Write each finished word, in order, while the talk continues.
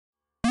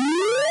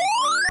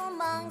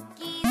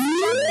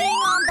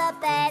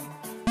bed.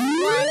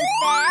 One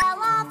fell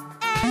off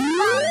and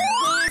bumped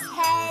his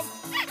head.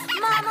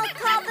 Mama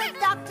called the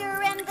doctor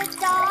and the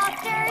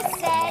doctor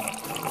said,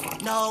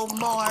 "No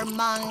more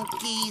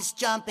monkeys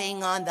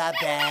jumping on the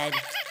bed."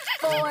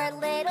 4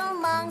 little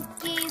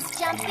monkeys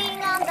jumping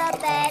on the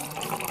bed.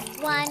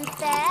 One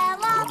fell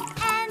off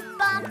and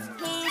bumped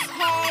his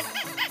head.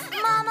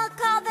 Mama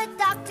called the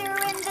doctor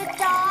and the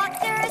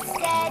doctor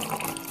said,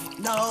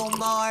 "No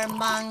more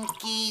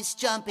monkeys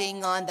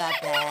jumping on the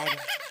bed."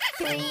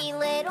 3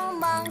 little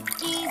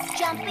monkeys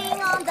jumping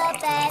on the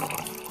bed.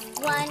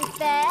 One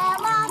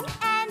fell off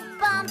and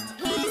bumped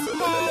his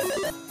head.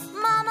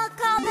 Mama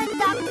called the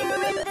doctor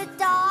and the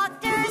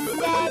doctor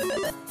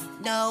said,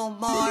 "No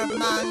more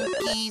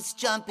monkeys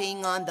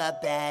jumping on the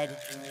bed."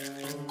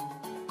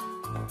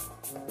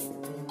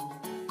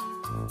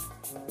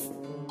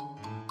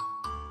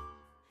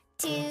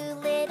 Two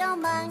little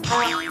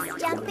monkeys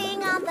jumping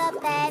on the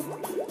bed.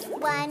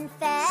 One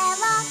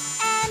fell off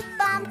and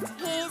bumped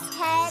his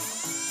head.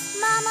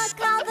 Mama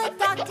called the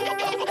doctor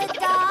and the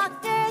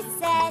doctor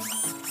said,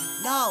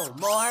 "No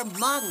more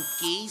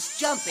monkeys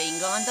jumping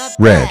on the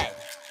Red. bed."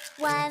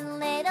 One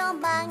little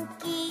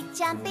monkey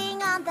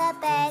jumping on the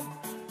bed.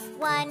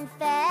 One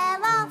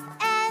fell off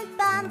and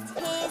bumped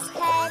his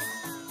head.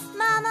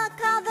 Mama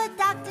called the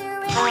doctor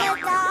and the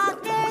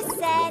doctor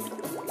said,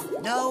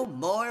 "No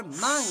more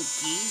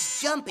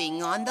monkeys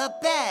jumping on the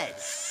bed."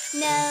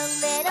 no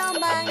little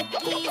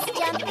monkeys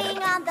jumping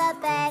on the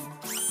bed.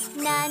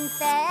 None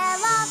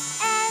fell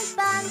off and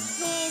bumped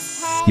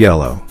his head.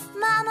 Yellow.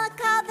 Mama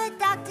called the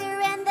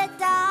doctor and the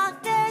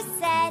doctor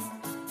said,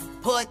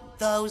 "Put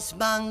those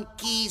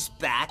monkeys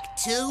back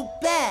to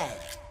bed."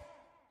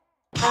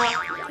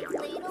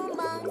 little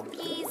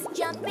monkeys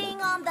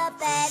jumping on the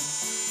bed.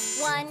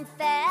 One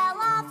fell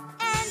off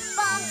and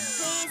bumped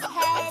his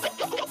head.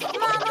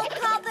 Mama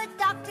called the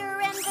doctor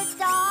and the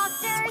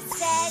doctor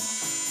said,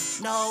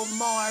 "No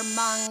more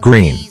monkeys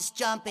Green.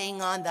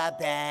 jumping on the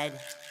bed."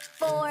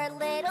 4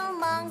 little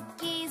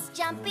monkeys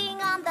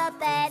jumping on the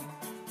bed.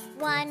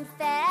 One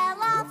fell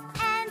off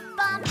and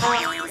bumped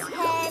his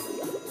head.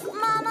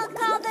 Mama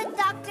called the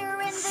doctor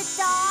and the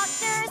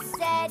doctor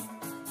said,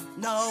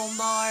 "No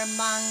more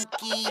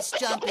monkeys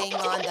jumping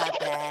on the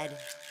bed."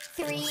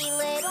 3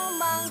 little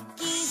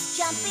monkeys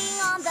jumping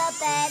on the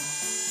bed.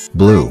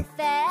 Blue. One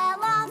fell